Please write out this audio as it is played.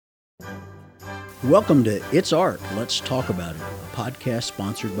Welcome to It's Art, Let's Talk About It, a podcast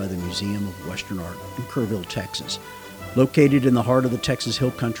sponsored by the Museum of Western Art in Kerrville, Texas. Located in the heart of the Texas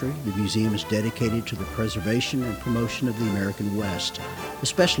Hill Country, the museum is dedicated to the preservation and promotion of the American West,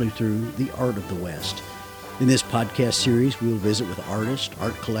 especially through the art of the West. In this podcast series, we will visit with artists,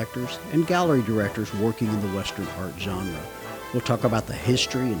 art collectors, and gallery directors working in the Western art genre. We'll talk about the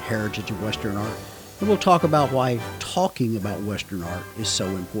history and heritage of Western art, and we'll talk about why talking about Western art is so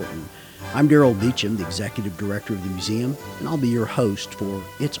important. I'm Daryl Beecham, the Executive Director of the museum, and I'll be your host for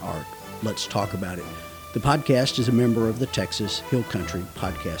It's Art, Let's Talk About It. The podcast is a member of the Texas Hill Country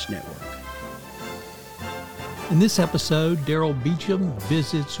Podcast Network. In this episode, Daryl Beecham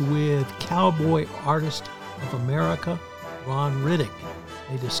visits with cowboy artist of America, Ron Riddick.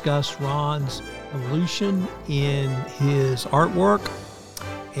 They discuss Ron's evolution in his artwork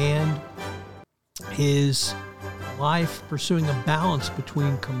and his life pursuing a balance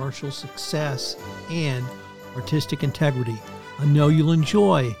between commercial success and artistic integrity. I know you'll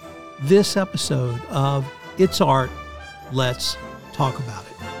enjoy this episode of It's Art, Let's Talk About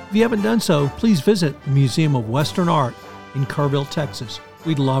It. If you haven't done so, please visit the Museum of Western Art in Kerrville, Texas.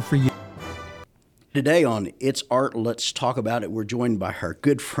 We'd love for you. Today on It's Art, Let's Talk About It, we're joined by our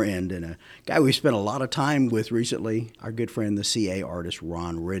good friend and a guy we spent a lot of time with recently, our good friend, the CA artist,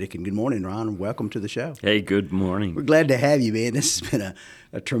 Ron Riddick. And good morning, Ron, and welcome to the show. Hey, good morning. We're glad to have you, man. This has been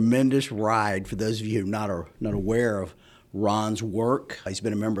a tremendous ride. For those of you who are not aware of Ron's work, he's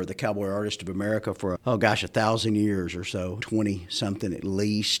been a member of the Cowboy Artist of America for, 1,000 years or so, 20-something at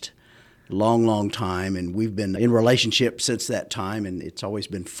least. Long time, and we've been in relationship since that time, and it's always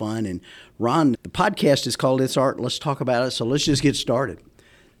been fun. And Ron, the podcast is called It's Art, Let's Talk About It, so let's just get started.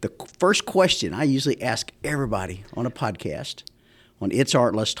 The first question I usually ask everybody on a podcast on It's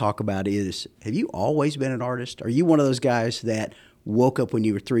Art, Let's Talk About It is, have you always been an artist? Are you one of those guys that woke up when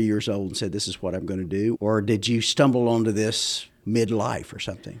you were 3 years old and said, this is what I'm going to do? Or did you stumble onto this midlife or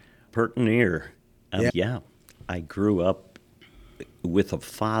something? Pert near. Yeah, I grew up with a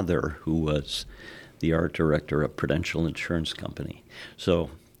father who was the art director of Prudential Insurance Company.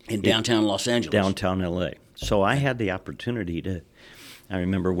 So in downtown Los Angeles. Downtown L.A. So I had the opportunity I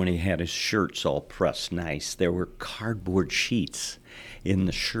remember when he had his shirts all pressed nice, there were cardboard sheets in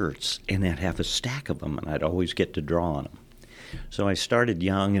the shirts, and I'd have a stack of them, and I'd always get to draw on them. So I started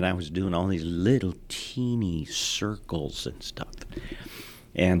young, and I was doing all these little teeny circles and stuff.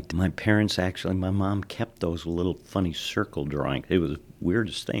 And my mom kept those little funny circle drawings. It was the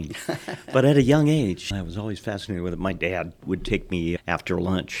weirdest thing. But at a young age, I was always fascinated with it. My dad would take me after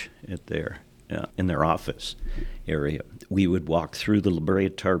lunch in their office area. We would walk through the La Brea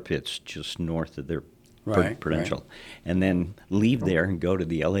tar pits just north of their Prudential, and then leave there and go to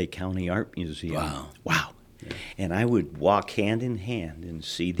the L.A. County Art Museum. Wow. Yeah. And I would walk hand in hand and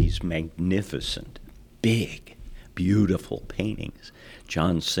see these magnificent, big, beautiful paintings.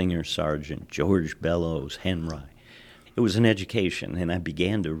 John Singer Sargent, George Bellows, Henry. It was an education, and I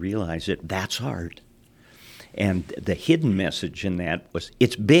began to realize that that's art. And the hidden message in that was,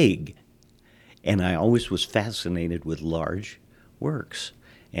 it's big. And I always was fascinated with large works.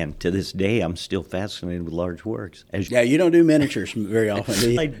 And to this day, I'm still fascinated with large works. You don't do miniatures very often,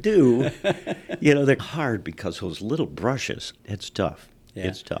 do you? I do. They're hard because those little brushes, it's tough. Yeah.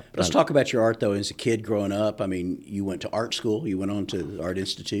 It's tough. Let's talk about your art, though. As a kid growing up, I mean, you went to art school. You went on to the Art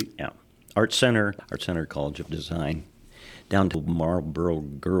Institute. Yeah. Art Center College of Design, down to Marlboro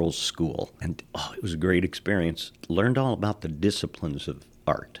Girls School. And, it was a great experience. Learned all about the disciplines of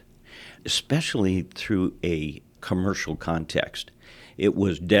art, especially through a commercial context. It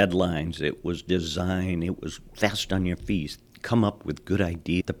was deadlines. It was design. It was fast on your feet. Come up with good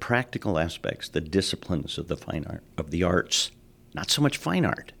ideas. The practical aspects, the disciplines of the fine art, of the arts. Not so much fine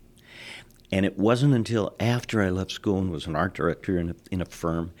art. And it wasn't until after I left school and was an art director in a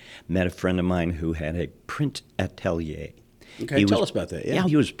firm, met a friend of mine who had a print atelier. Okay, tell us about that. Yeah,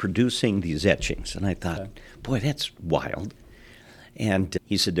 he was producing these etchings, and I thought, boy, that's wild. And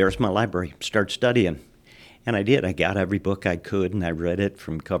he said, there's my library, start studying. And I did. I got every book I could, and I read it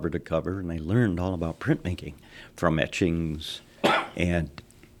from cover to cover, and I learned all about printmaking, from etchings and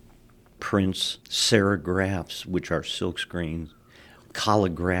prints, serigraphs, which are silk screens,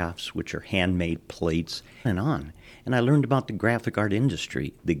 collagraphs, which are handmade plates, and on. And I learned about the graphic art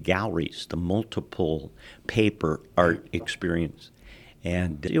industry, the galleries, the multiple paper art experience.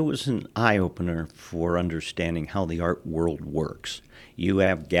 And it was an eye-opener for understanding how the art world works. You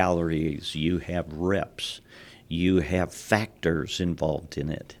have galleries, you have reps, you have factors involved in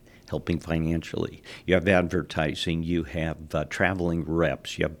it, helping financially. You have advertising, you have traveling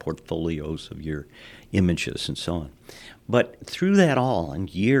reps, you have portfolios of your images and so on. But through that all and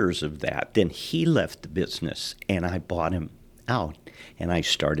years of that, then he left the business and I bought him out and I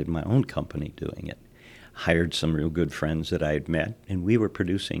started my own company doing it. Hired some real good friends that I had met and we were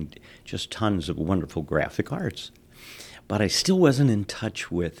producing just tons of wonderful graphic arts. But I still wasn't in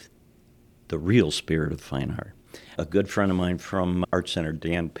touch with the real spirit of fine art. A good friend of mine from Art Center,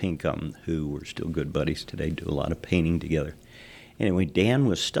 Dan Pinkham, who we're still good buddies today, do a lot of painting together. Anyway, Dan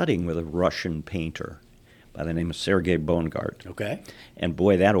was studying with a Russian painter by the name of Sergei Bongard. Okay. And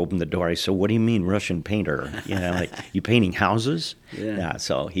boy, that opened the door. I said, what do you mean Russian painter? You know, like, you painting houses? Yeah.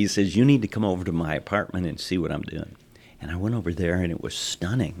 So he says, you need to come over to my apartment and see what I'm doing. And I went over there, and it was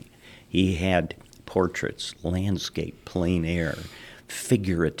stunning. He had portraits, landscape, plein air,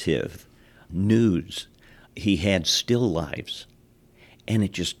 figurative, nudes. He had still lives. And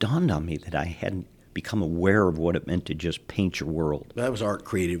it just dawned on me that I hadn't become aware of what it meant to just paint your world. That was art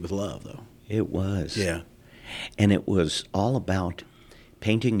created with love, though. It was. Yeah. And it was all about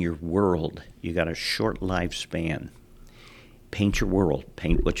painting your world. You got a short lifespan. Paint your world.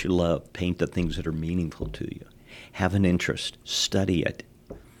 Paint what you love. Paint the things that are meaningful to you. Have an interest. Study it.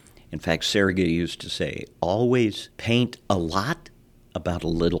 In fact, Sergei used to say, always paint a lot about a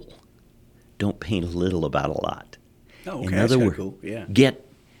little. Don't paint a little about a lot. Oh, okay. In That's other kinda words, cool. Yeah.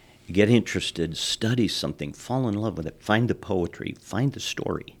 get interested, study something, fall in love with it, find the poetry, find the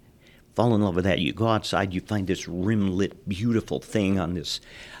story, fall in love with that. You go outside, you find this rim-lit, beautiful thing on this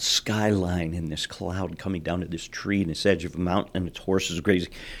skyline and this cloud coming down to this tree and this edge of a mountain and its horses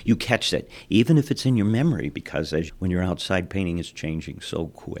grazing. You catch that, even if it's in your memory, because when you're outside, painting is changing so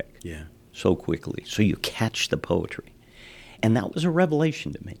quick, Yeah. so quickly. So you catch the poetry. And that was a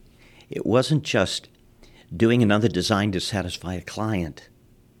revelation to me. It wasn't just doing another design to satisfy a client.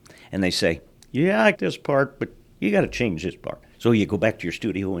 And they say, yeah, I like this part, but you got to change this part. So you go back to your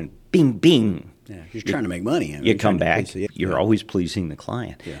studio and bing, bing. Yeah. You're trying to make money. You come back, Please, you're always pleasing the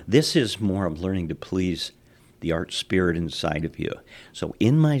client. Yeah. This is more of learning to please the art spirit inside of you. So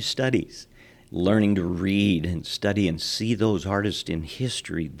in my studies, learning to read and study and see those artists in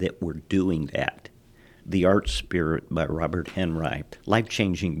history that were doing that. The Art Spirit by Robert Henry,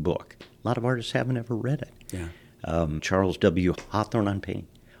 life-changing book. A lot of artists haven't ever read it. Yeah. Charles W. Hawthorne on painting.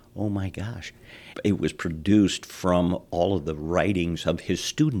 Oh my gosh. It was produced from all of the writings of his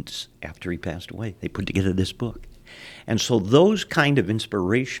students after he passed away. They put together this book. And so those kind of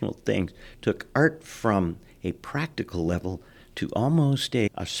inspirational things took art from a practical level to almost a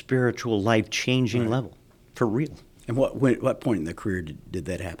spiritual, life-changing level, for real. And what point in the career did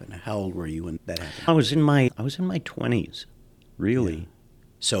that happen? How old were you when that happened? I was in my 20s, really. Yeah.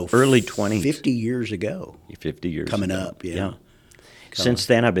 So early 20s. 50 years ago. 50 years Coming ago. up, yeah. Since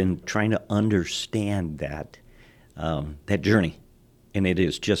then, I've been trying to understand that journey, and it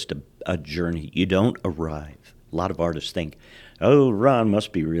is just a journey. You don't arrive. A lot of artists think, oh, Ron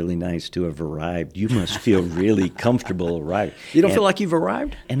must be really nice to have arrived. You must feel really comfortable arriving. You don't feel like you've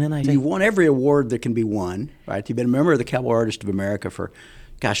arrived? And then you won every award that can be won, right? You've been a member of the Cowboy Artist of America for,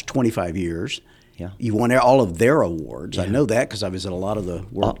 25 years. Yeah. You won all of their awards. Yeah. I know that because I was at a lot of the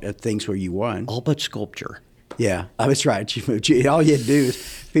work at things where you won. All but sculpture. Yeah, I was right. All you had to do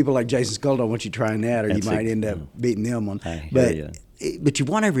is people like Jason Skull don't want you trying that, or you might end up beating them on. But you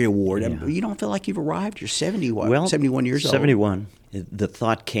won every award. Yeah. You don't feel like you've arrived. You're 71 years old. 71. The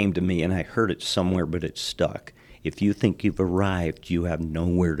thought came to me, and I heard it somewhere, but it stuck. If you think you've arrived, you have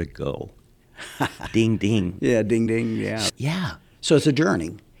nowhere to go. Ding, ding. Yeah, ding, ding, yeah. Yeah. So it's a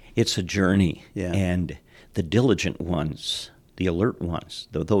journey. It's a journey. Yeah. And the diligent ones, the alert ones,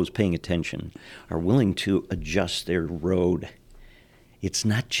 those paying attention, are willing to adjust their road. It's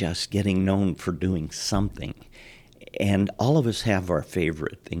not just getting known for doing something. And all of us have our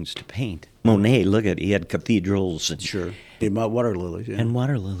favorite things to paint. Monet, look at it, he had cathedrals. And, sure. Did water lilies. Yeah. And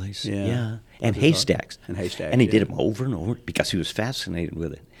water lilies, yeah. And haystacks. And haystacks. And he did them over and over because he was fascinated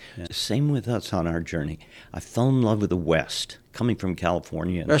with it. Yeah. Same with us on our journey. I fell in love with the West, coming from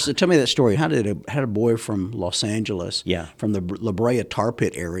California. So tell me that story. How did a boy from Los Angeles, from the La Brea tar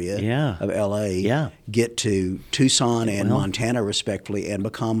pit area of L.A., get to Tucson and Montana, respectively, and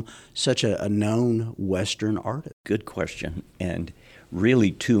become such a known Western artist? Good question. And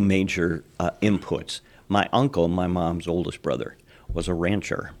really two major inputs. My uncle, my mom's oldest brother, was a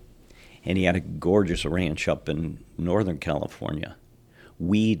rancher. And he had a gorgeous ranch up in Northern California,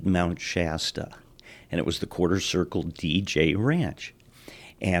 Weed Mount Shasta. And it was the Quarter Circle DJ Ranch.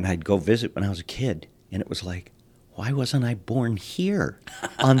 And I'd go visit when I was a kid, and it was like, why wasn't I born here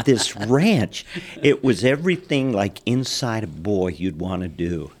on this ranch? It was everything like inside a boy you'd want to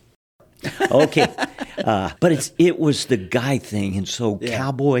do. Okay. But it was the guy thing. And so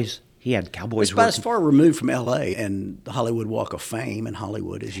cowboys, He had cowboys It's about as working. far removed from L.A. and the Hollywood Walk of Fame in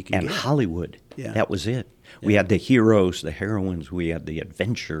Hollywood as you can And get. Hollywood, Yeah. that was it. We had the heroes, the heroines, we had the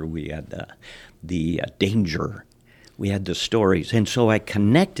adventure, we had the danger, we had the stories. And so I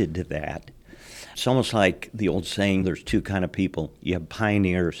connected to that. It's almost like the old saying, there's two kind of people. You have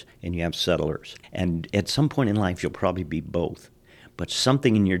pioneers and you have settlers. And at some point in life, you'll probably be both. But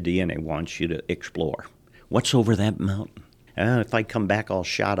something in your DNA wants you to explore. What's over that mountain? If I come back all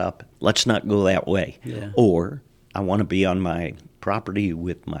shot up, let's not go that way. Yeah. Or I want to be on my property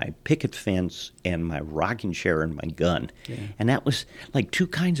with my picket fence and my rocking chair and my gun. Yeah. And that was like two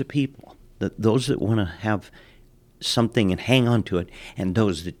kinds of people. Those that want to have something and hang on to it, and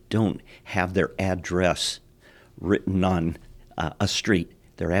those that don't have their address written on a street.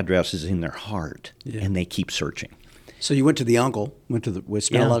 Their address is in their heart, and they keep searching. So you went to the uncle,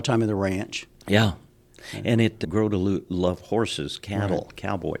 spent a lot of time in the ranch. Yeah. And it grew to love horses, cattle,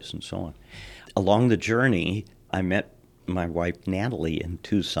 cowboys, and so on. Along the journey, I met my wife, Natalie, in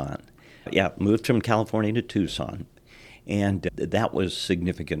Tucson. Yeah, moved from California to Tucson. And that was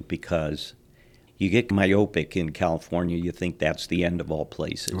significant because you get myopic in California, you think that's the end of all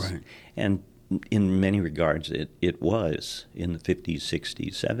places. Right. And in many regards, it was in the 50s,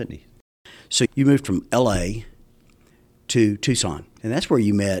 60s, 70s. So you moved from L.A. to Tucson, and that's where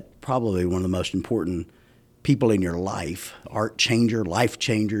you met probably one of the most important people in your life, art changer, life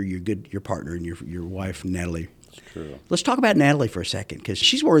changer, your partner and your wife, Natalie. It's true. Let's talk about Natalie for a second, because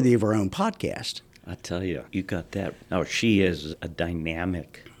she's worthy of her own podcast. I tell you, you got that. No, she is a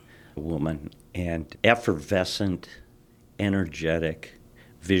dynamic woman and effervescent, energetic,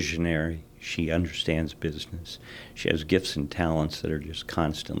 visionary. She understands business. She has gifts and talents that are just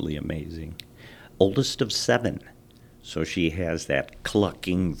constantly amazing. Oldest of 7. So she has that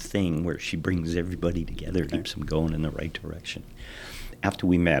clucking thing where she brings everybody together, keeps them going in the right direction. After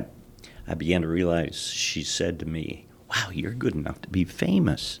we met, I began to realize, she said to me, "Wow, you're good enough to be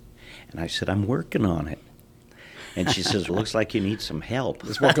famous." And I said, "I'm working on it." And she says, "Well, looks like you need some help."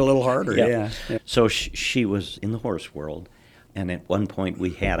 Let's work a little harder, yeah. So she was in the horse world. And at one point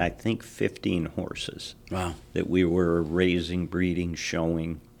we had, I think, 15 horses. Wow. That we were raising, breeding,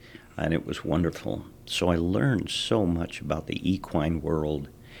 showing, and it was wonderful. So I learned so much about the equine world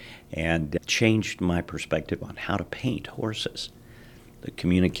and changed my perspective on how to paint horses, the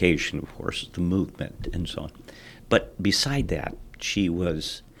communication of horses, the movement, and so on. But beside that, she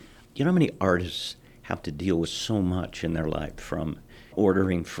was, you know how many artists have to deal with so much in their life, from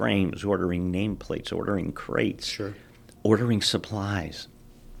ordering frames, ordering nameplates, ordering crates, Sure. ordering supplies,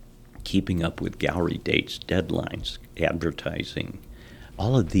 keeping up with gallery dates, deadlines, advertising,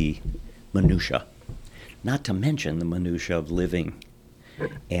 all of the minutia, not to mention the minutia of living.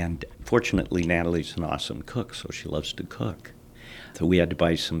 And fortunately, Natalie's an awesome cook, so she loves to cook. So we had to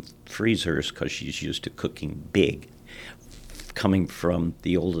buy some freezers because she's used to cooking big. Coming from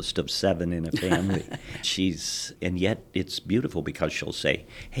the oldest of 7 in a family, and yet it's beautiful because she'll say,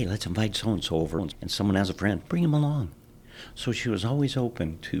 "Hey, let's invite so-and-so over," and someone has a friend, bring him along. So she was always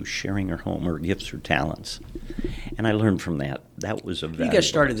open to sharing her home, her gifts, her talents. And I learned from that. That was a valuable. You guys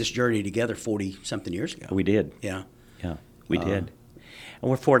started this journey together 40-something years ago. We did. Yeah. Yeah, we did. And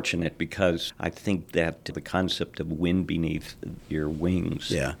we're fortunate because I think that the concept of wind beneath your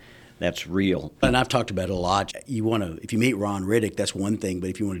wings, that's real. And I've talked about it a lot. You want to, if you meet Ron Riddick, that's one thing, but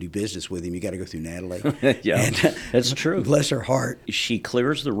if you want to do business with him, you got to go through Natalie. Yeah, and, that's true. Bless her heart. She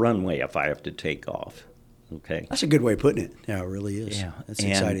clears the runway if I have to take off. Okay. That's a good way of putting it. Yeah, it really is. Yeah, That's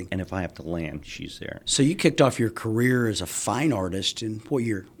exciting. And if I have to land, she's there. So you kicked off your career as a fine artist in what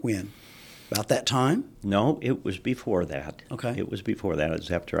year? When? About that time? No, it was before that. Okay. It was before that. It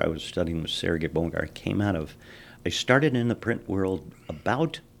was after I was studying with Sergei Bogart. I started in the print world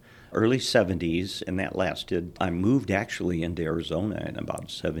about early 70s, and that lasted. I moved actually into Arizona in about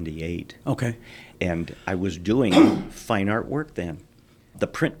 78. Okay. And I was doing fine art work then. The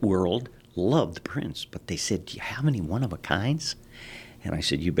print world loved prints, but they said, "Do you have any one-of-a-kinds?" And I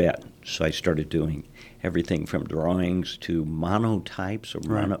said, "You bet." So I started doing everything from drawings to monotypes,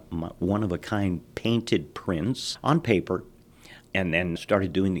 or one-of-a-kind painted prints on paper, and then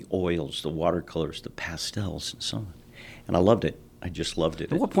started doing the oils, the watercolors, the pastels, and so on. And I loved it. I just loved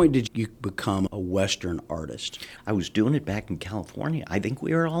it. At what point did you become a Western artist? I was doing it back in California. I think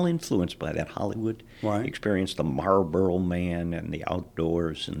we were all influenced by that Hollywood experience, the Marlboro Man and the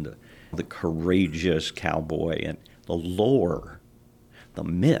outdoors and the courageous cowboy and the lore, the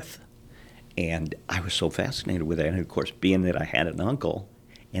myth. And I was so fascinated with that. And, of course, being that I had an uncle,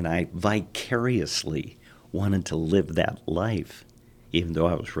 and I vicariously wanted to live that life, even though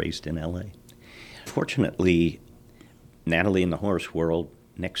I was raised in L.A. Fortunately, Natalie in the horse world,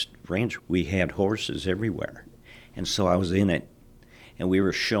 next ranch, we had horses everywhere. And so I was in it, and we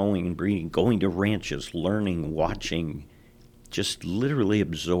were showing and breeding, going to ranches, learning, watching, just literally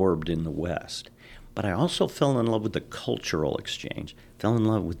absorbed in the West. But I also fell in love with the cultural exchange, fell in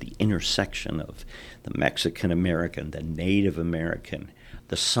love with the intersection of the Mexican-American, the Native American,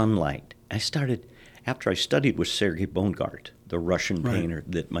 the sunlight. After I studied with Sergei Bongard, the Russian painter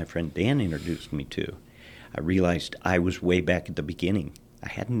that my friend Dan introduced me to, I realized I was way back at the beginning. I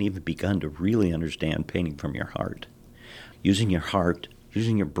hadn't even begun to really understand painting from your heart. Using your heart,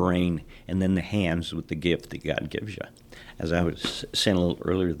 using your brain, and then the hands with the gift that God gives you. As I was saying a little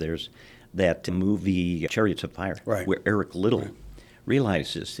earlier, there's that movie Chariots of Fire, where Eric Liddell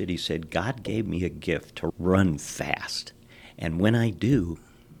realizes that he said, God gave me a gift to run fast. And when I do,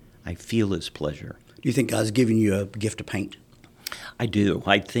 I feel his pleasure. Do you think God's given you a gift to paint? I do.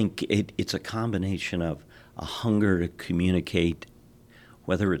 I think it's a combination of a hunger to communicate,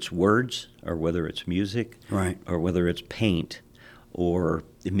 whether it's words or whether it's music or whether it's paint, or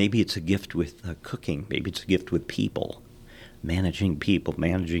maybe it's a gift with cooking, maybe it's a gift with people,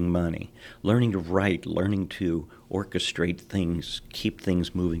 managing money, learning to write, learning to orchestrate things, keep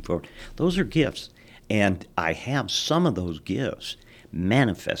things moving forward. Those are gifts, and I have some of those gifts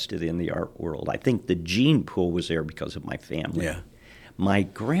manifested in the art world. I think the gene pool was there because of my family. Yeah. My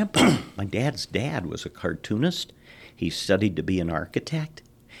grandpa, my dad's dad, was a cartoonist. He studied to be an architect.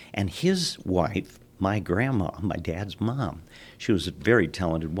 And his wife, my grandma, my dad's mom, she was a very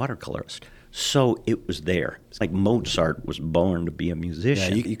talented watercolorist. So it was there. It's like Mozart was born to be a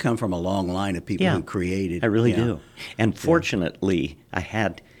musician. Yeah, you come from a long line of people who created. I really do. And fortunately, I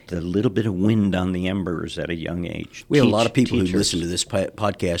had a little bit of wind on the embers at a young age. We have a lot of people who listen to this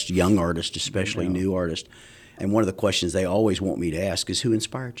podcast, young artists, especially new artists. And one of the questions they always want me to ask is, who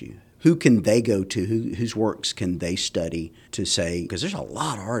inspired you? Who can they go to? Whose works can they study to say, because there's a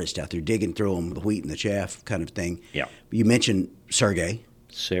lot of artists out there digging through them, the wheat and the chaff kind of thing. Yeah. You mentioned Sergei.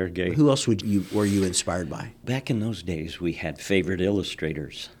 Who else were you inspired by? Back in those days, we had favorite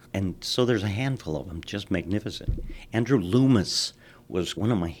illustrators. And so there's a handful of them, just magnificent. Andrew Loomis was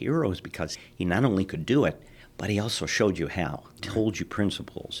one of my heroes because he not only could do it, but he also showed you how, told you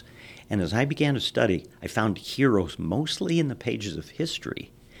principles. And as I began to study, I found heroes mostly in the pages of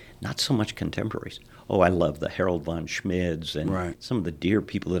history, not so much contemporaries. Oh, I love the Harold von Schmids and some of the dear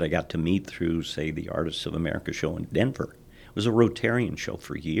people that I got to meet through, say, the Artists of America show in Denver. It was a Rotarian show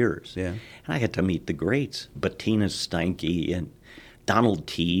for years. Yeah. And I got to meet the greats, Bettina Steinke and Donald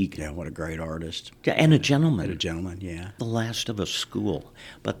Teague. Yeah, what a great artist. And a gentleman. And a gentleman, yeah. The last of a school.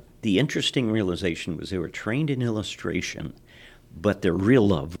 But the interesting realization was they were trained in illustration, but their real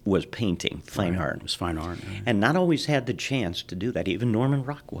love was painting, fine art. It was fine art. Yeah. And not always had the chance to do that, even Norman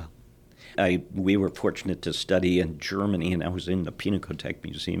Rockwell. We were fortunate to study in Germany, and I was in the Pinakothek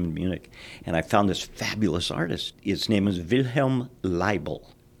Museum in Munich, and I found this fabulous artist. His name is Wilhelm Leibl.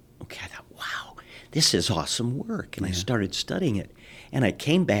 Okay, I thought, wow, this is awesome work, and I started studying it. And I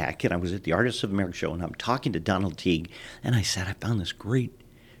came back, and I was at the Artists of America show, and I'm talking to Donald Teague, and I said, I found this great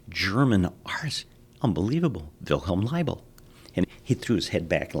German artist, unbelievable, Wilhelm Leibl. And he threw his head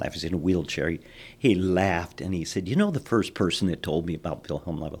back and laughed. He was in a wheelchair. He laughed, and he said, you know the first person that told me about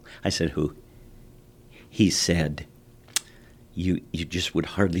Wilhelm Leibl? I said, who? He said, you just would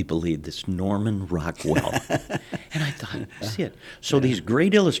hardly believe this, Norman Rockwell. And I thought, that's it. So these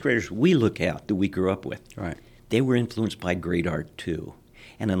great illustrators we look at that we grew up with, they were influenced by great art too.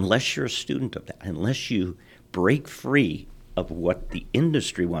 And unless you're a student of that, unless you break free of what the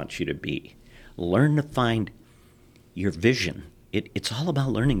industry wants you to be, learn to find your vision. It's all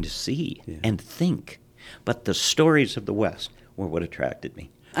about learning to see and think. But the stories of the West were what attracted me.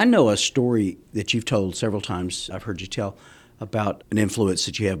 I know a story that you've told several times, I've heard you tell, about an influence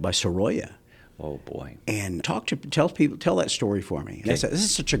that you have by Sorolla. Oh, boy. And tell that story for me. Okay. This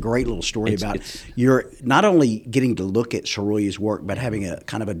is such a great little story about you're not only getting to look at Sorolla's work, but having a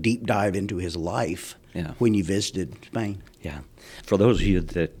kind of a deep dive into his life when you visited Spain. Yeah. For those of you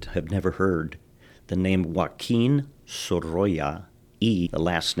that have never heard, the name Joaquin Sorolla, the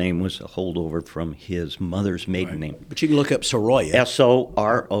last name was a holdover from his mother's maiden name. But you can look up Sorolla.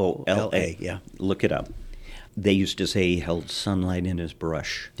 Sorolla. Yeah. Look it up. They used to say he held sunlight in his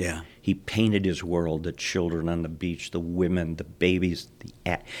brush. Yeah. He painted his world, the children on the beach, the women, the babies,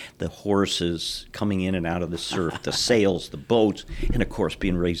 the horses coming in and out of the surf, the sails, the boats, and of course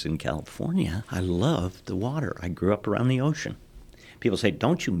being raised in California, I love the water. I grew up around the ocean. People say,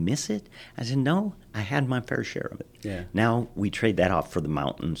 don't you miss it? I said, no, I had my fair share of it. Yeah. Now we trade that off for the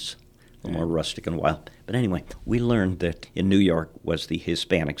mountains, a little more rustic and wild. But anyway, we learned that in New York was the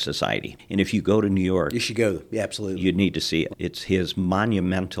Hispanic Society. And if you go to New York, You should go. Yeah, absolutely. you need to see it. It's his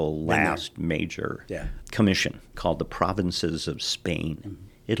monumental last major commission called The Provinces of Spain. Mm-hmm.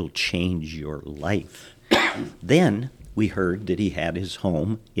 It'll change your life. Then we heard that he had his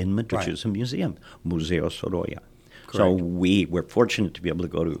home in Medusa's museum, Museo Sorolla. Correct. So we were fortunate to be able to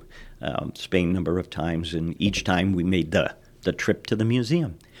go to Spain a number of times, and each time we made the trip to the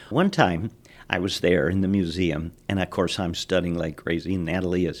museum. One time I was there in the museum, and of course I'm studying like crazy.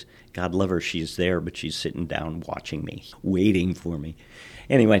 Natalie is, God love her, she's there, but she's sitting down watching me, waiting for me.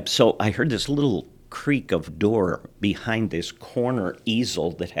 Anyway, so I heard this little creak of door behind this corner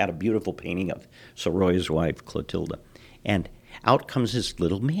easel that had a beautiful painting of Sorolla's wife, Clotilda. And out comes this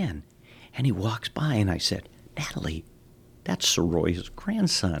little man, and he walks by, and I said, Natalie, that's Sorolla's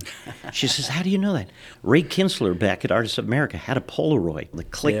grandson. She says, how do you know that? Ray Kinsler back at Artists of America had a Polaroid, the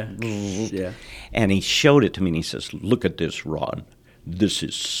click, and he showed it to me, and he says, look at this, Ron. This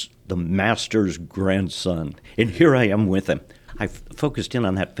is the master's grandson, and here I am with him. I focused in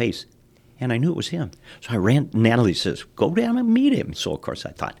on that face, and I knew it was him. So I ran. Natalie says, go down and meet him. So, of course,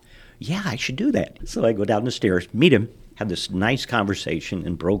 I thought, yeah, I should do that. So I go down the stairs, meet him, have this nice conversation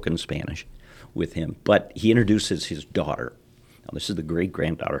in broken Spanish with him. But he introduces his daughter. Now, this is the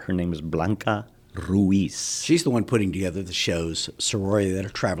great-granddaughter. Her name is Blanca Ruiz. She's the one putting together the shows, sorority, that are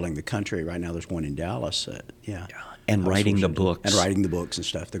traveling the country. Right now there's one in Dallas. And writing the books. And writing the books and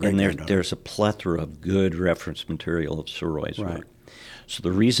stuff. And there's a plethora of good reference material of Sorolla's work. So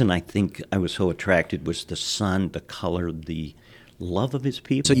the reason I think I was so attracted was the son, the color, the love of his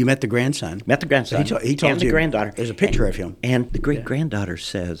people. So you met the grandson. Met the grandson. He told and you. The granddaughter. There's a picture of him. And the great-granddaughter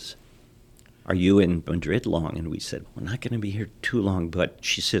says, are you in Madrid long? And we said, we're not going to be here too long. But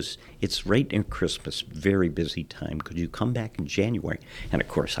she says, it's right near Christmas, very busy time. Could you come back in January? And, of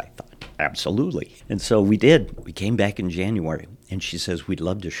course, I thought, absolutely. And so we did. We came back in January. And she says, we'd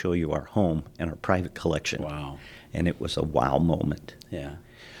love to show you our home and our private collection. Wow. And it was a wow moment. Yeah.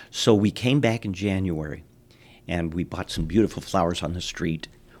 So we came back in January, and we bought some beautiful flowers on the street.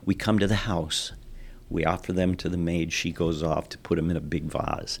 We come to the house. We offer them to the maid. She goes off to put them in a big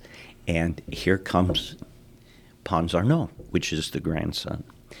vase. And here comes Pons Arnaud, which is the grandson.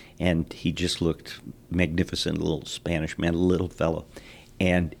 And he just looked magnificent, little Spanish man, little fellow.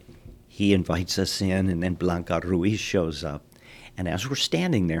 And he invites us in, and then Blanca Ruiz shows up. And as we're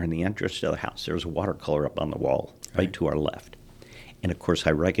standing there in the entrance to the house, there's a watercolor up on the wall, right to our left. And, of course,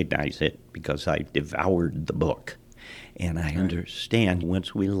 I recognize it because I devoured the book. And I understand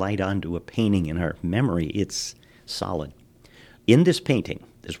once we light onto a painting in our memory, it's solid. In this painting,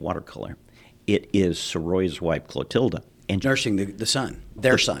 this watercolor, it is Sorolla's wife, Clotilda. And nursing the son,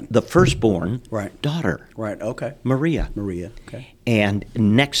 their son. The firstborn daughter. Right, okay. Maria, okay. And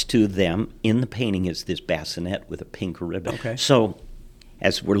next to them in the painting is this bassinet with a pink ribbon. Okay. So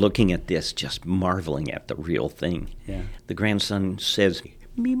as we're looking at this, just marveling at the real thing, the grandson says,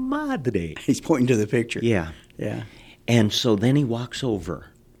 mi madre. He's pointing to the picture. Yeah. Yeah. And so then he walks over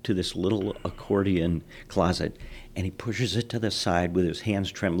to this little accordion closet, and he pushes it to the side with his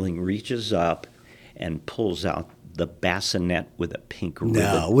hands trembling, reaches up, and pulls out the bassinet with a pink ribbon.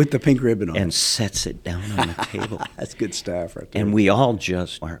 No, with the pink ribbon on it. And sets it down on the table. That's good stuff right there. And we all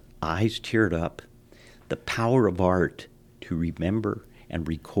just, our eyes teared up. The power of art to remember and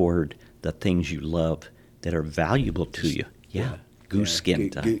record the things you love that are valuable to you. Yeah.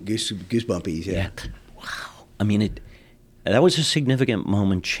 Goose-skinned. Goosebumpies, yeah. Wow. I mean, that was a significant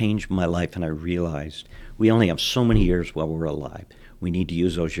moment, changed my life, and I realized we only have so many years while we're alive. We need to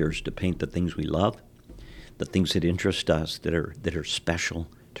use those years to paint the things we love, the things that interest us, that are special,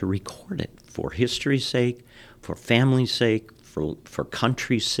 to record it for history's sake, for family's sake, for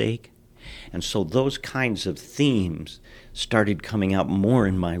country's sake. And so those kinds of themes started coming out more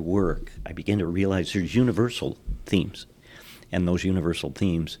in my work. I began to realize there's universal themes. And those universal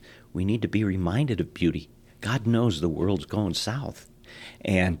themes, we need to be reminded of beauty. God knows the world's going south.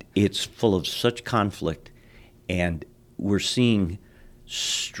 And it's full of such conflict. And we're seeing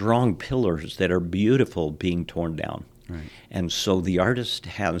strong pillars that are beautiful being torn down. Right. And so the artist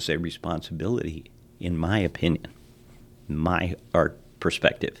has a responsibility, in my opinion, my art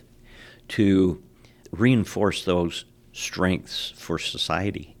perspective, to reinforce those strengths for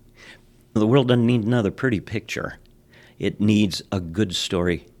society. The world doesn't need another pretty picture. It needs a good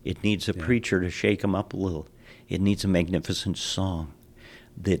story. It needs a preacher to shake them up a little. It needs a magnificent song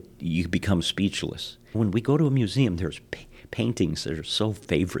that you become speechless. When we go to a museum, there's paintings that are so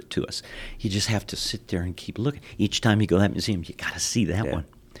favorite to us. You just have to sit there and keep looking. Each time you go to that museum, you got to see that one.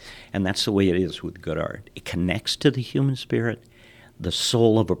 And that's the way it is with good art. It connects to the human spirit. the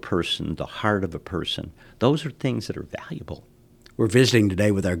soul of a person, the heart of a person. Those are things that are valuable. We're visiting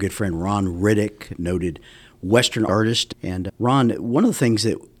today with our good friend Ron Riddick, noted Western artist. And Ron, one of the things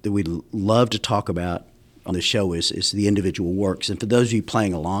that we love to talk about on the show is the individual works. And for those of you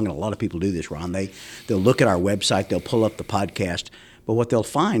playing along, and a lot of people do this, Ron, they'll look at our website, they'll pull up the podcast, but what they'll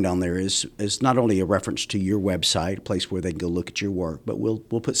find on there is not only a reference to your website, a place where they can go look at your work, but we'll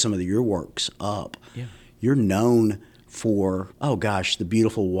put some of your works up. Yeah. You're known for, the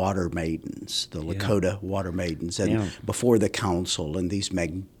beautiful water maidens, the Lakota water maidens, and Before the Council, and these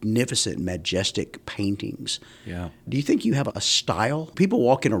magnificent, majestic paintings. Yeah. Do you think you have a style? People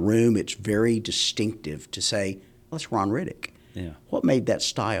walk in a room, it's very distinctive to say, well, that's Ron Riddick. Yeah. What made that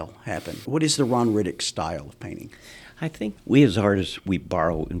style happen? What is the Ron Riddick style of painting? I think we as artists, we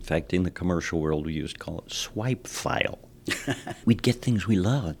borrow, in fact, in the commercial world, we used to call it swipe file. We'd get things we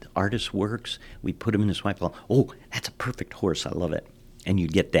loved, artists' works, we'd put them in the swipe file. Oh, that's a perfect horse, I love it. And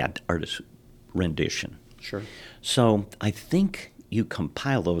you'd get that artist rendition. Sure. So I think you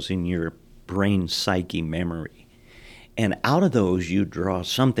compile those in your brain psyche memory. And out of those, you draw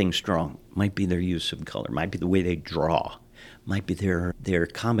something strong. Might be their use of color, might be the way they draw, might be their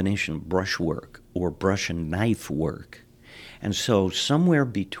combination of brushwork or brush and knife work. And so somewhere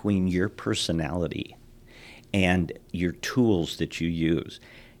between your personality and your tools that you use,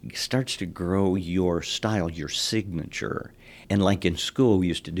 it starts to grow your style, your signature. And like in school, we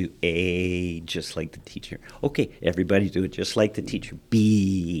used to do A, just like the teacher. Okay, everybody do it just like the teacher.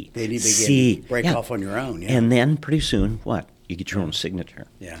 B, then you begin C. to break off on your own. Yeah. And then pretty soon, what? You get your own signature.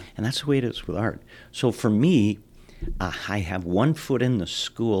 Yeah. And that's the way it is with art. So for me, I have one foot in the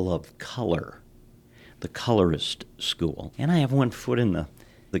school of color, the colorist school. And I have one foot in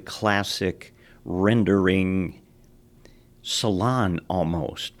the classic rendering salon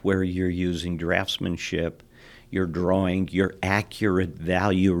almost, where you're using draftsmanship, you're drawing, your accurate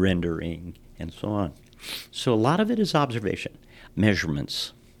value rendering, and so on. So a lot of it is observation,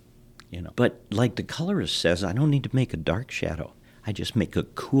 measurements, But like the colorist says, I don't need to make a dark shadow. I just make a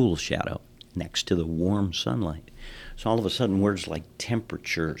cool shadow next to the warm sunlight. So all of a sudden words like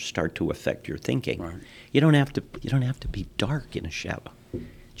temperature start to affect your thinking. Right. You don't have to be dark in a shadow.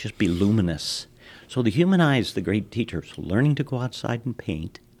 Just be luminous. So the human eye is the great teacher. So learning to go outside and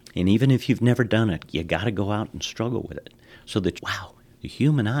paint, and even if you've never done it, you got to go out and struggle with it. So that, the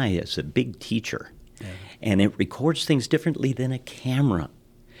human eye is a big teacher, and it records things differently than a camera.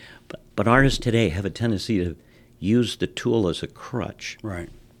 But artists today have a tendency to use the tool as a crutch, right,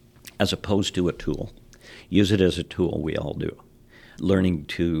 as opposed to a tool. Use it as a tool, we all do. Learning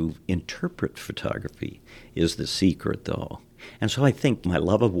to interpret photography is the secret, though. And so I think my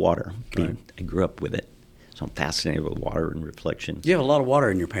love of water, I grew up with it, so I'm fascinated with water and reflections. You have a lot of water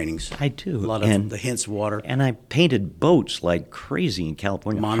in your paintings. I do. A lot of the hints of water. And I painted boats like crazy in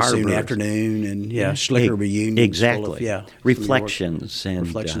California. Monsoon harbors. Afternoon and, Schlicker Reunion. Exactly. Full of, reflections. And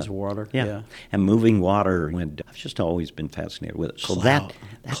reflections of water. Yeah. And moving water. And I've just always been fascinated with it. So that's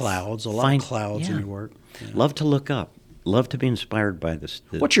clouds, a lot of clouds in your work. Yeah. Love to look up. Love to be inspired by this.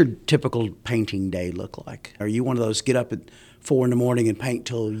 What's your typical painting day look like? Are you one of those get up at 4 a.m. and paint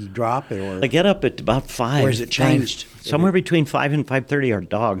till you drop it, or I get up at about 5. Or has it changed? Somewhere between 5 and 5:30. Our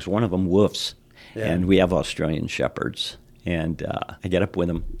dogs, one of them woofs, and we have Australian shepherds. And I get up with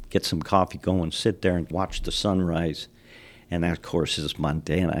them, get some coffee going, sit there and watch the sunrise. And that, of course, is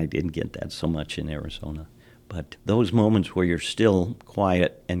Montana. I didn't get that so much in Arizona. But those moments where you're still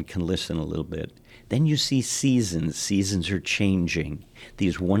quiet and can listen a little bit. Then you see seasons. Seasons are changing,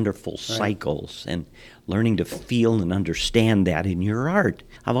 these wonderful cycles, and learning to feel and understand that in your art.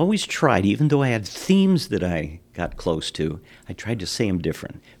 I've always tried, even though I had themes that I got close to, I tried to say them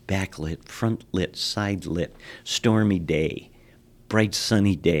different. Backlit, front lit, side lit, stormy day, bright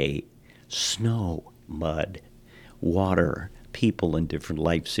sunny day, snow, mud, water, people in different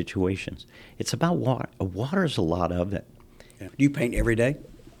life situations. It's about water. Water is a lot of it. Yeah. Do you paint every day?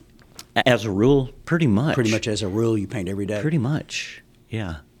 As a rule, pretty much. Pretty much as a rule, you paint every day? Pretty much,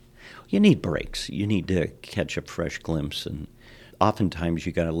 yeah. You need breaks. You need to catch a fresh glimpse, and oftentimes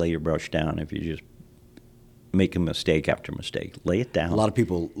you got to lay your brush down if you just make a mistake after mistake. Lay it down. A lot of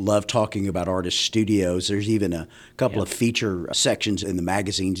people love talking about artist studios. There's even a couple of feature sections in the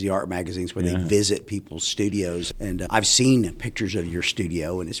magazines, the art magazines, where they visit people's studios. And I've seen pictures of your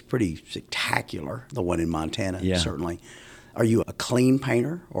studio, and it's pretty spectacular, the one in Montana, certainly. Are you a clean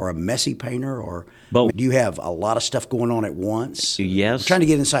painter or a messy painter, or both? Do you have a lot of stuff going on at once? Yes. I'm trying to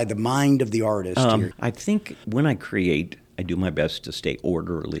get inside the mind of the artist here. I think when I create, I do my best to stay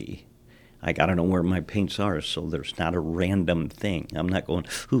orderly. I got to know where my paints are, so there's not a random thing. I'm not going,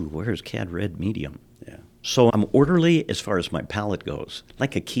 where's Cad Red medium? Yeah. So I'm orderly as far as my palette goes,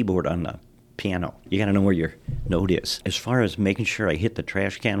 like a keyboard on the piano. You got to know where your note is. As far as making sure I hit the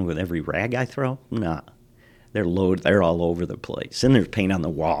trash can with every rag I throw, nah. They're all over the place. And there's paint on the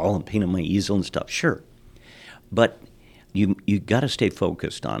wall and paint on my easel and stuff, sure. But you got to stay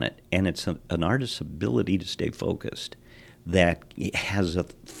focused on it, and it's an artist's ability to stay focused that has a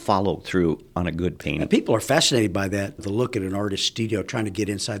follow-through on a good painting. And people are fascinated by that, the look at an artist's studio, trying to get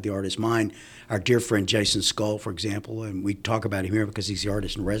inside the artist's mind. Our dear friend Jason Skull, for example, and we talk about him here because he's the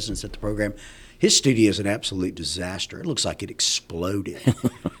artist in residence at the program, his studio is an absolute disaster. It looks like it exploded.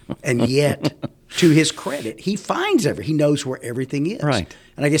 And yet, to his credit, he he knows where everything is. Right.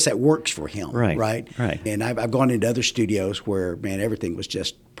 And I guess that works for him, right? Right. And I've gone into other studios where, man, everything was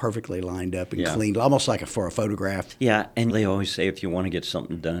just perfectly lined up and cleaned, almost like for a photograph. Yeah, and they always say if you want to get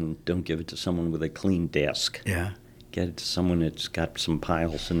something done, don't give it to someone with a clean desk. Yeah. Get it to someone that's got some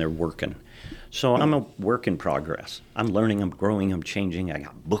piles and they're working. So I'm a work in progress. I'm learning, I'm growing, I'm changing. I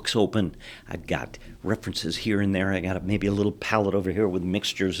got books open. I've got references here and there. I got maybe a little palette over here with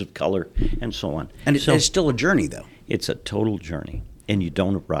mixtures of color and so on. And it's still a journey, though. It's a total journey, and you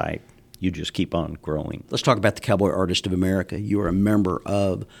don't arrive. You just keep on growing. Let's talk about the Cowboy Artist of America. You are a member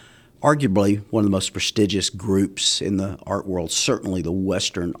of arguably one of the most prestigious groups in the art world, certainly the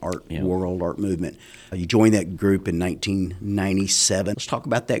Western art world, art movement. You joined that group in 1997. Let's talk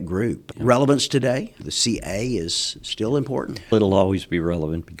about that group. Yeah. Relevance today, the CA is still important. It'll always be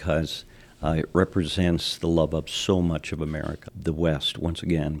relevant because it represents the love of so much of America, the West, once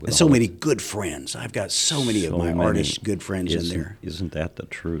again. And so many good friends. I've got so many of my artists, good friends in there. Isn't that the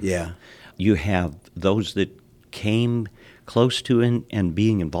truth? Yeah. You have those that came close to and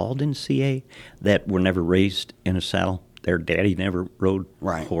being involved in CA that were never raised in a saddle. Their daddy never rode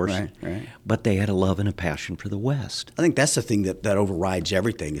a horse. Right. But they had a love and a passion for the West. I think that's the thing that overrides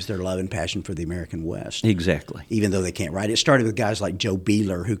everything is their love and passion for the American West. Exactly. Even though they can't ride. It started with guys like Joe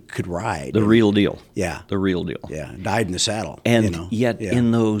Beeler who could ride. The real deal. Yeah. The real deal. Yeah. Died in the saddle. And yet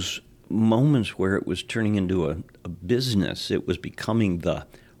in those moments where it was turning into a business, it was becoming the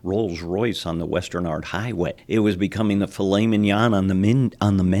Rolls Royce on the Western Art Highway. It was becoming the filet mignon on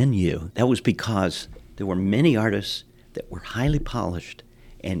the menu. That was because there were many artists that were highly polished,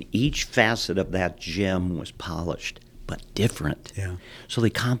 and each facet of that gem was polished, but different. Yeah. So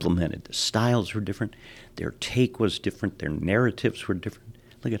they complemented. The styles were different. Their take was different. Their narratives were different.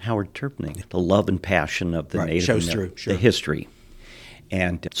 Look at Howard Turpning, the love and passion of the Native American, the history,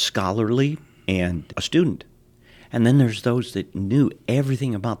 and scholarly and a student. And then there's those that knew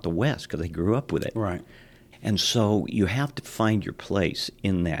everything about the West because they grew up with it. Right. And so you have to find your place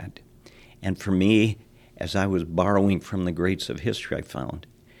in that. And for me, as I was borrowing from the greats of history, I found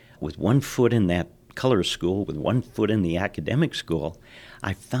with one foot in that color school, with one foot in the academic school,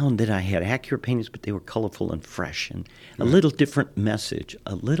 I found that I had accurate paintings, but they were colorful and fresh and a little different message,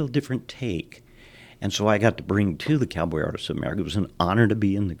 a little different take. And so I got to bring to the Cowboy Artists of America. It was an honor to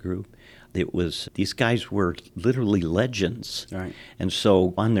be in the group. These guys were literally legends. Right. And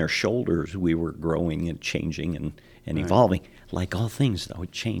so on their shoulders, we were growing and changing and evolving. Like all things, though,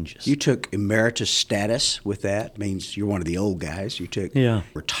 it changes. You took emeritus status with that. Means you're one of the old guys. You took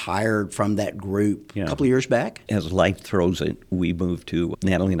retired from that group a couple of years back. As life throws it, we moved to,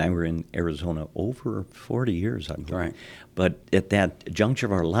 Natalie and I were in Arizona over 40 years, I believe. Right. But at that juncture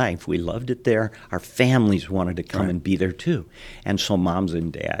of our life, we loved it there. Our families wanted to come and be there, too. And so moms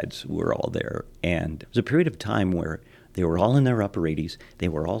and dads were all there. And it was a period of time where they were all in their upper 80s. They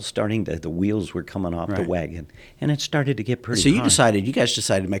were all starting the wheels were coming off the wagon. And it started to get pretty hard. So you guys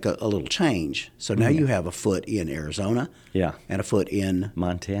decided to make a little change. So now you have a foot in Arizona. Yeah. And a foot in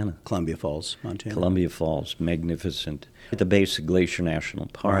Montana. Columbia Falls, Montana. Columbia Falls, magnificent. At the base of Glacier National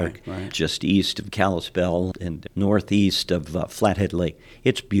Park, just east of Kalispell and northeast of Flathead Lake.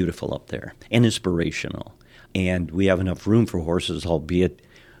 It's beautiful up there and inspirational. And we have enough room for horses, albeit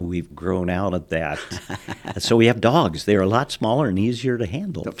we've grown out of that. So we have dogs. They're a lot smaller and easier to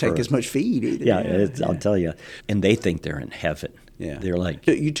handle. Don't take as much feed either. Yeah, I'll tell you. And they think they're in heaven. Yeah. They're like...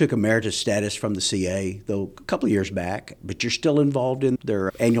 You took emeritus status from the CA, though, a couple of years back, but you're still involved in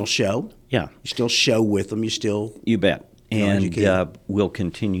their annual show. Yeah. You still show with them. You bet. And we'll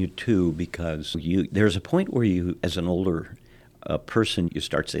continue to because there's a point where you, as an older person, you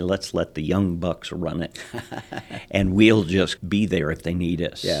start to say, let's let the young bucks run it. And we'll just be there if they need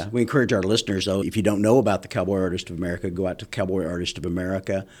us. Yeah. We encourage our listeners, though, if you don't know about the Cowboy Artist of America, go out to Cowboy Artist of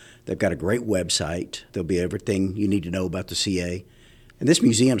America. They've got a great website. There'll be everything you need to know about the CA. And this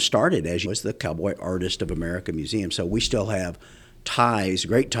museum started as the Cowboy Artist of America Museum. So we still have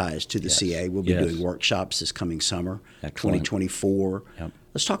great ties to the Yes. CA. We'll be Yes. doing workshops this coming summer, Excellent. 2024. Yep.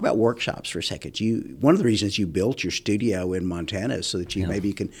 Let's talk about workshops for a second. One of the reasons you built your studio in Montana is so that you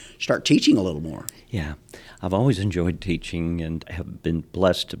maybe can start teaching a little more. Yeah, I've always enjoyed teaching and have been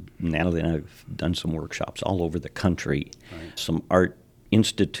blessed. Natalie and I have done some workshops all over the country, some art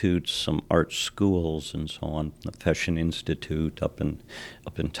institutes, some art schools, and so on. The Fashion Institute up in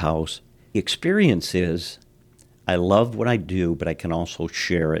Taos. The experience is, I love what I do, but I can also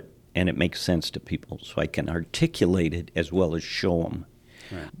share it, and it makes sense to people, so I can articulate it as well as show them.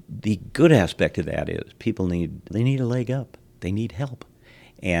 Right. The good aspect of that is people need a leg up. They need help.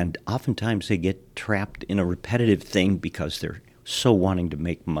 And oftentimes they get trapped in a repetitive thing because they're so wanting to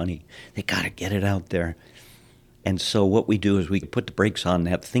make money. They got to get it out there. And so what we do is we put the brakes on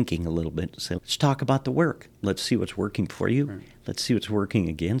that thinking a little bit and say, let's talk about the work. Let's see what's working for you. Right. Let's see what's working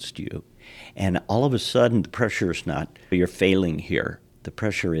against you. And all of a sudden, the pressure is not, you're failing here. The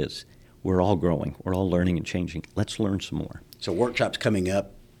pressure is, we're all growing. We're all learning and changing. Let's learn some more. So workshops coming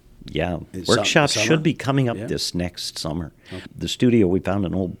up. Yeah, workshops should be coming up this next summer. Okay. The studio, we found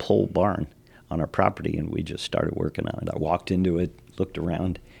an old pole barn on our property, and we just started working on it. I walked into it, looked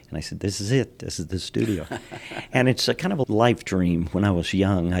around, and I said, this is it. This is the studio. And it's a kind of a life dream. When I was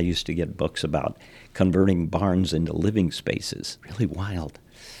young, I used to get books about converting barns into living spaces. Really wild.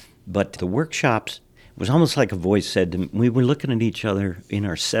 But the workshops was almost like a voice said to me, we were looking at each other in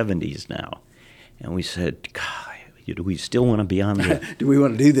our 70s now, and we said, God, do we still want to be on the... Do we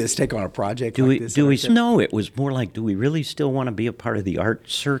want to do this, take on a project like this? No, it was more like, do we really still want to be a part of the art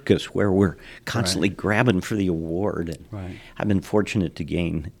circus where we're constantly grabbing for the award? And I've been fortunate to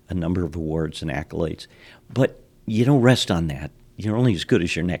gain a number of awards and accolades. But you don't rest on that. You're only as good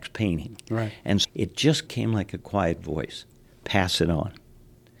as your next painting. Right. And it just came like a quiet voice. Pass it on.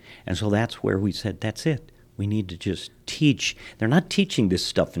 And so that's where we said, that's it. We need to just teach. They're not teaching this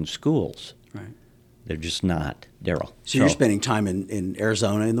stuff in schools. Right. They're just not, Daryl. So you're spending time in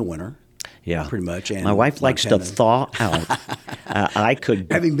Arizona in the winter. Yeah. Pretty much. And my wife likes to thaw out. I could...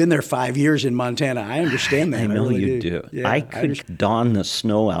 Having been there 5 years in Montana, I understand that. I know really you do. Yeah, I could don the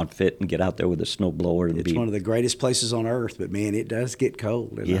snow outfit and get out there with a snow blower. And it's one of the greatest places on earth, but man, it does get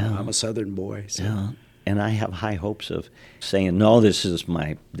cold. And I'm a southern boy. So. Yeah. And I have high hopes of saying, no, this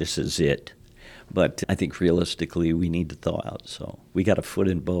is it. But I think realistically, we need to thaw out. So we got a foot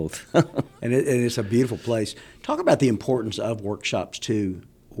in both. and it's a beautiful place. Talk about the importance of workshops, too,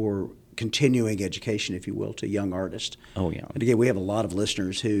 or continuing education, if you will, to young artists. Oh, yeah. And again, we have a lot of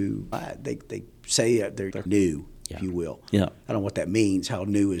listeners who they say they're new, if you will. Yeah. I don't know what that means, how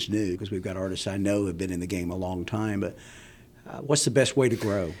new is new, because we've got artists I know who have been in the game a long time. But what's the best way to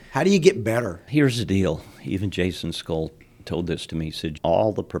grow? How do you get better? Here's the deal. Even Jason Skoll told this to me. He said,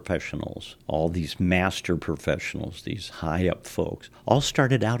 all the professionals, all these master professionals, these high-up folks, all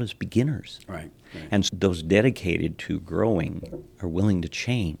started out as beginners. Right. And so those dedicated to growing are willing to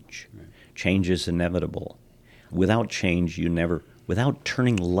change. Right. Change is inevitable. Without change, without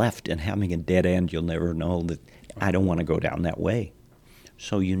turning left and having a dead end, you'll never know that I don't want to go down that way.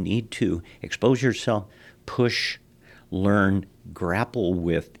 So you need to expose yourself, push, learn, grapple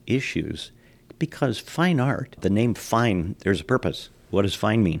with issues. Because fine art, the name fine, there's a purpose. What does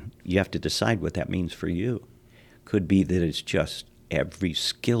fine mean? You have to decide what that means for you. Could be that it's just every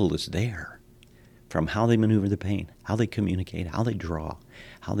skill is there. From how they maneuver the paint, how they communicate, how they draw,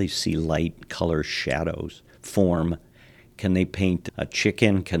 how they see light, color, shadows, form. Can they paint a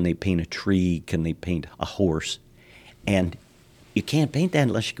chicken? Can they paint a tree? Can they paint a horse? And you can't paint that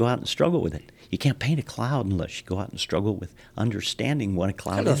unless you go out and struggle with it. You can't paint a cloud unless you go out and struggle with understanding what a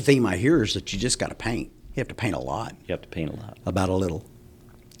cloud is. The theme I hear is that you just got to paint. You have to paint a lot. You have to paint a lot. About a little.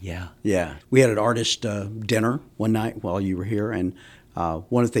 Yeah. Yeah. We had an artist dinner one night while you were here, and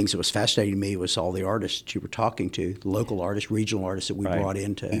one of the things that was fascinating to me was all the artists you were talking to, the local artists, regional artists that we brought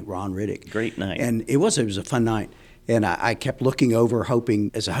in to eat Ron Riddick. Great night. And it was a fun night. And I kept looking over,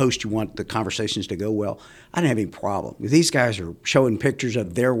 hoping, as a host, you want the conversations to go well. I didn't have any problem. These guys are showing pictures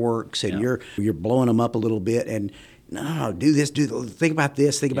of their works, and you're blowing them up a little bit. And no, do this, think about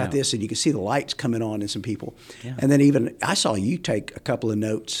this, think about this. And you can see the lights coming on in some people. Yeah. And then even I saw you take a couple of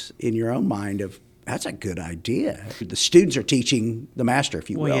notes in your own mind of, that's a good idea. The students are teaching the master,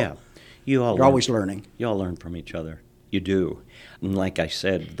 if you will. Yeah. You're always learning. You all learn from each other. You do. And like I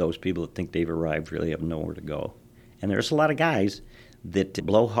said, those people that think they've arrived really have nowhere to go. And there's a lot of guys that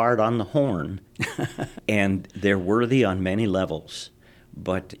blow hard on the horn, and they're worthy on many levels.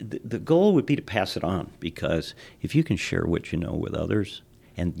 But the goal would be to pass it on, because if you can share what you know with others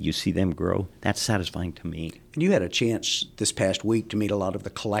and you see them grow, that's satisfying to me. And you had a chance this past week to meet a lot of the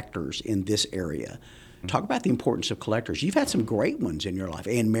collectors in this area. Talk about the importance of collectors. You've had some great ones in your life.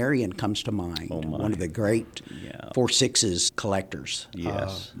 Anne Marion comes to mind, one of the great 4/6s collectors.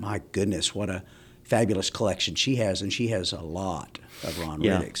 Yes. My goodness, what a fabulous collection she has, and she has a lot of Ron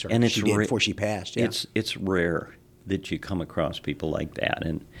Riddicks. And it's she did before she passed. Yeah. It's rare that you come across people like that,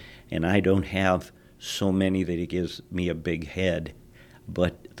 and I don't have so many that it gives me a big head,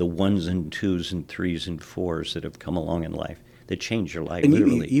 but the 1s and 2s and 3s and 4s that have come along in life that change your life, and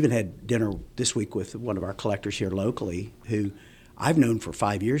literally. You even had dinner this week with one of our collectors here locally who I've known for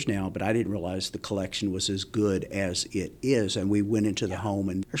 5 years now, but I didn't realize the collection was as good as it is. And we went into the home,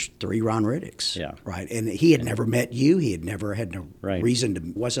 and there's 3 Ron Riddicks. Yeah. Right. And he had never met you. He had never had no reason to,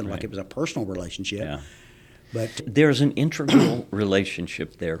 wasn't like it was a personal relationship. Yeah. But there's an integral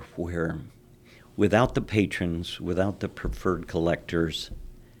relationship there where without the patrons, without the preferred collectors,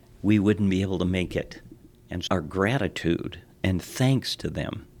 we wouldn't be able to make it. And our gratitude and thanks to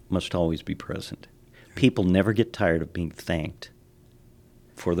them must always be present. People never get tired of being thanked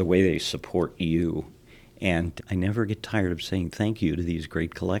for the way they support you. And I never get tired of saying thank you to these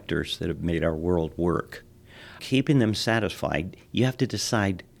great collectors that have made our world work. Keeping them satisfied, you have to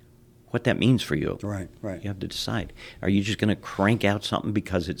decide what that means for you. Right. You have to decide. Are you just going to crank out something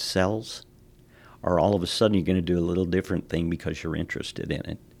because it sells? Or all of a sudden you're going to do a little different thing because you're interested in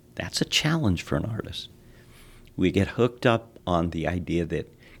it? That's a challenge for an artist. We get hooked up on the idea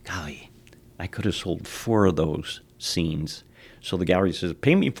that, golly, I could have sold 4 of those scenes. So the gallery says,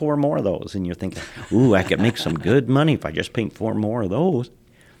 pay me 4 more of those. And you're thinking, ooh, I could make some good money if I just paint 4 more of those.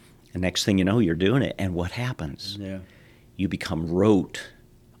 And next thing you know, you're doing it. And what happens? Yeah. You become rote.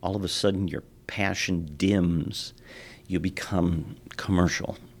 All of a sudden, your passion dims. You become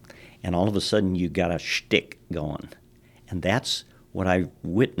commercial. And all of a sudden, you got a shtick going. And that's what I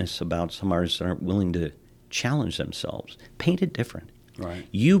witness about some artists that aren't willing to challenge themselves. Paint it different. Right.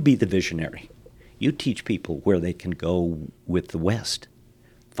 You be the visionary. You teach people where they can go with the West.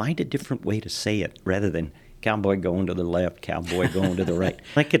 Find a different way to say it rather than cowboy going to the left, cowboy going to the right.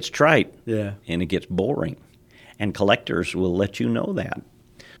 That gets trite, and it gets boring. And collectors will let you know that.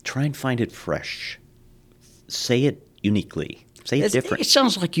 Try and find it fresh. Say it uniquely. Say it different. It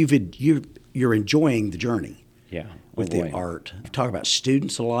sounds like you're enjoying the journey. Yeah. With the art. You talk about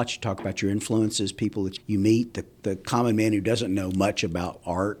students a lot. You talk about your influences, people that you meet, the common man who doesn't know much about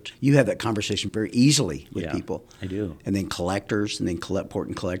art. You have that conversation very easily with people. I do. And then collectors, and then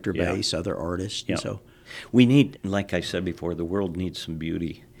important collector base, other artists. Yeah. And so we need, like I said before, the world needs some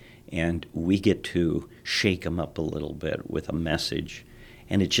beauty. And we get to shake them up a little bit with a message.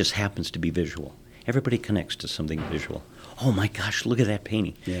 And it just happens to be visual. Everybody connects to something visual. Oh my gosh, look at that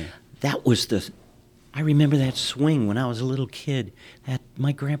painting. Yeah. That was I remember that swing when I was a little kid. That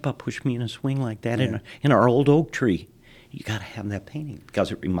my grandpa pushed me in a swing like that in our old oak tree. You got to have that painting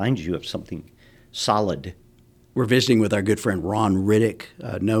because it reminds you of something solid. We're visiting with our good friend Ron Riddick,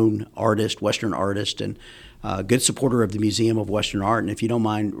 a known artist, Western artist, and a good supporter of the Museum of Western Art. And if you don't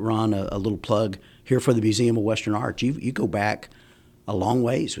mind, Ron, a little plug here for the Museum of Western Art. You go back a long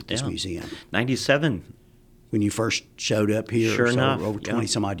ways with this museum. 97. When you first showed up here, Sure enough. over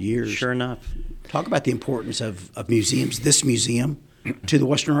 20-some-odd years. Sure enough. Talk about the importance of museums, this museum, to the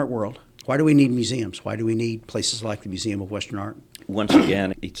Western art world. Why do we need museums? Why do we need places like the Museum of Western Art? Once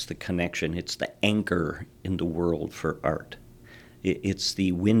again, it's the connection. It's the anchor in the world for art. It's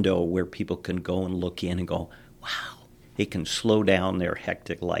the window where people can go and look in and go, wow. They can slow down their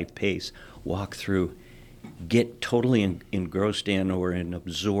hectic life pace, walk through, get totally engrossed in or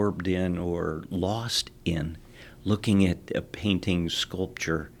absorbed in or lost in looking at a painting,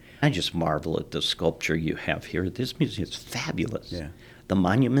 sculpture. I just marvel at the sculpture you have here. This museum is fabulous. Yeah. The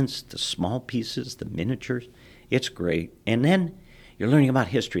monuments, the small pieces, the miniatures, it's great. And then you're learning about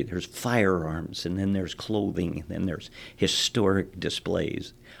history. There's firearms, and then there's clothing, and then there's historic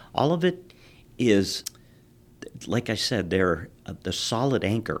displays. All of it is, like I said, they're the solid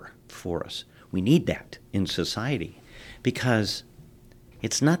anchor for us. We need that in society because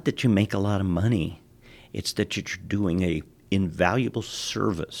it's not that you make a lot of money. It's that you're doing a invaluable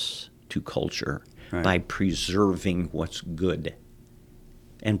service to culture by preserving what's good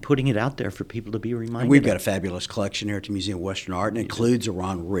and putting it out there for people to be reminded. And we've got a fabulous collection here at the Museum of Western Art, and it includes a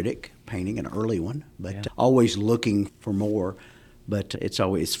Ron Riddick painting, an early one, but always looking for more. But it's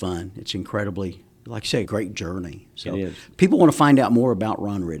always fun. It's incredibly, like you say, a great journey. So it is. People want to find out more about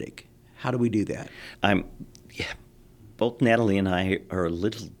Ron Riddick. How do we do that? Both Natalie and I are a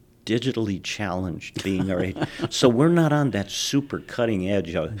little digitally challenged being our age. So we're not on that super cutting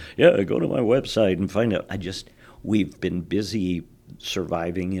edge of, go to my website and find out. We've been busy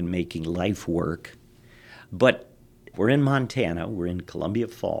surviving and making life work. But we're in Montana, we're in Columbia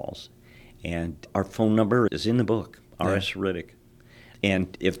Falls, And our phone number is in the book, R.S. Riddick.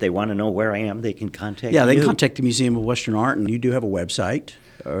 And if they want to know where I am, they can contact Yeah, they you. can contact the Museum of Western Art, and you do have a website,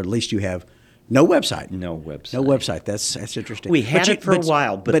 or at least you have no website. No website. No website. That's interesting. We had it for a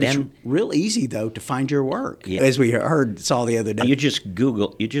while, but then it's real easy though to find your work. Yeah. As we saw the other day. You just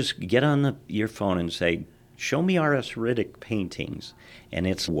Google. You just get on your phone and say, "Show me R.S. Riddick paintings," and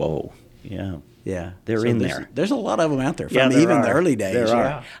it's whoa, yeah. Yeah, they're in there. There's a lot of them out there from Yeah, even the early days. There are.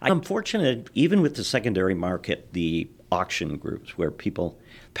 Yeah. I'm fortunate, even with the secondary market, the auction groups where people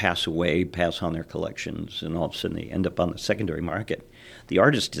pass away, pass on their collections, and all of a sudden they end up on the secondary market. The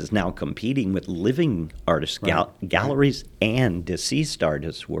artist is now competing with living artists, galleries, and deceased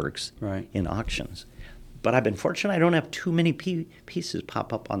artists' works in auctions. But I've been fortunate. I don't have too many pieces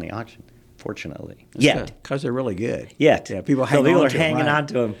pop up on the auction. Fortunately, because they're really good. Yeah, people are hanging on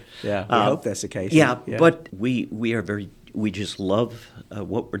to them. Yeah, we hope that's the case. Yeah, but we are we just love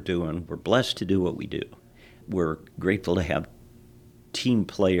what we're doing. We're blessed to do what we do. We're grateful to have team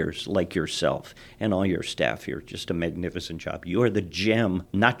players like yourself and all your staff here. Just a magnificent job. You are the gem,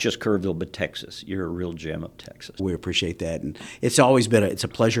 not just Kerrville, but Texas. You're a real gem of Texas. We appreciate that, and it's always been it's a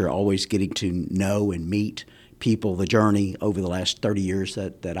pleasure always getting to know and meet people, the journey over the last 30 years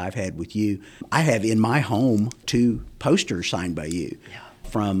that I've had with you. I have in my home 2 posters signed by you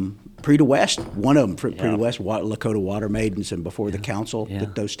from Pre to West, one of them, Pre to West, Lakota Water Maidens, and Before the Council,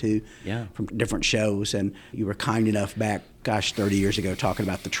 those 2 from different shows. And you were kind enough back, 30 years ago, talking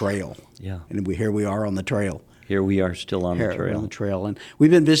about the trail. Yeah. And here we are on the trail. Here we are still on the trail. On the trail. And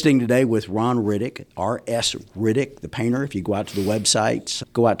we've been visiting today with Ron Riddick, R.S. Riddick, the painter. If you go out to the websites,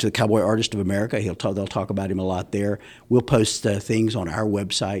 go out to the Cowboy Artist of America, they'll talk about him a lot there. We'll post things on our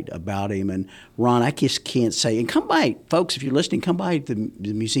website about him. And Ron, I just can't say, and come by, folks, if you're listening, come by the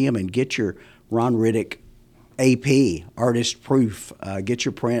museum and get your Ron Riddick AP, artist proof. Get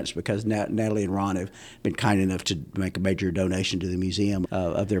your prints, because Natalie and Ron have been kind enough to make a major donation to the museum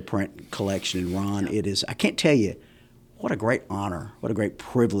of their print collection. And Ron, I can't tell you what a great honor, what a great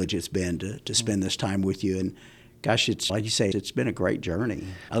privilege it's been to spend this time with you. And gosh, it's like you say, it's been a great journey.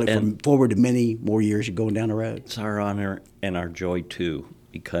 I look forward to many more years of going down the road. It's our honor and our joy too,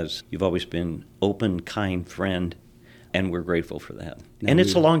 because you've always been open, kind friend, and we're grateful for that. And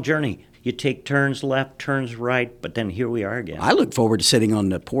it's a long journey. You take turns left, turns right, but then here we are again. I look forward to sitting on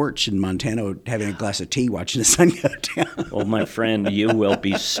the porch in Montana having a glass of tea, watching the sun go down. Oh, my friend, you will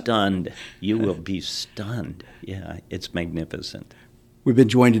be stunned. You will be stunned. Yeah, it's magnificent. We've been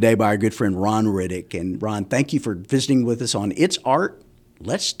joined today by our good friend Ron Riddick. And Ron, thank you for visiting with us on It's Art.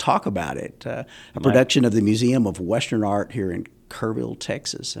 Let's talk about it. A production of the Museum of Western Art here in Kerrville,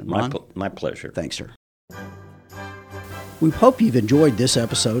 Texas. And Ron, my pleasure. Thanks, sir. We hope you've enjoyed this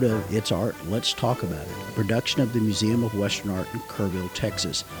episode of It's Art, Let's Talk About It, a production of the Museum of Western Art in Kerrville,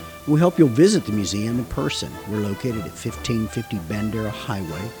 Texas. We hope you'll visit the museum in person. We're located at 1550 Bandera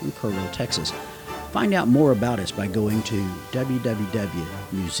Highway in Kerrville, Texas. Find out more about us by going to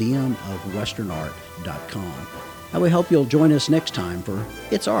www.museumofwesternart.com. And we hope you'll join us next time for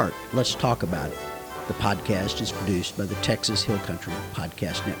It's Art, Let's Talk About It. The podcast is produced by the Texas Hill Country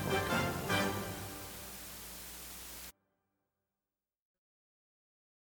Podcast Network.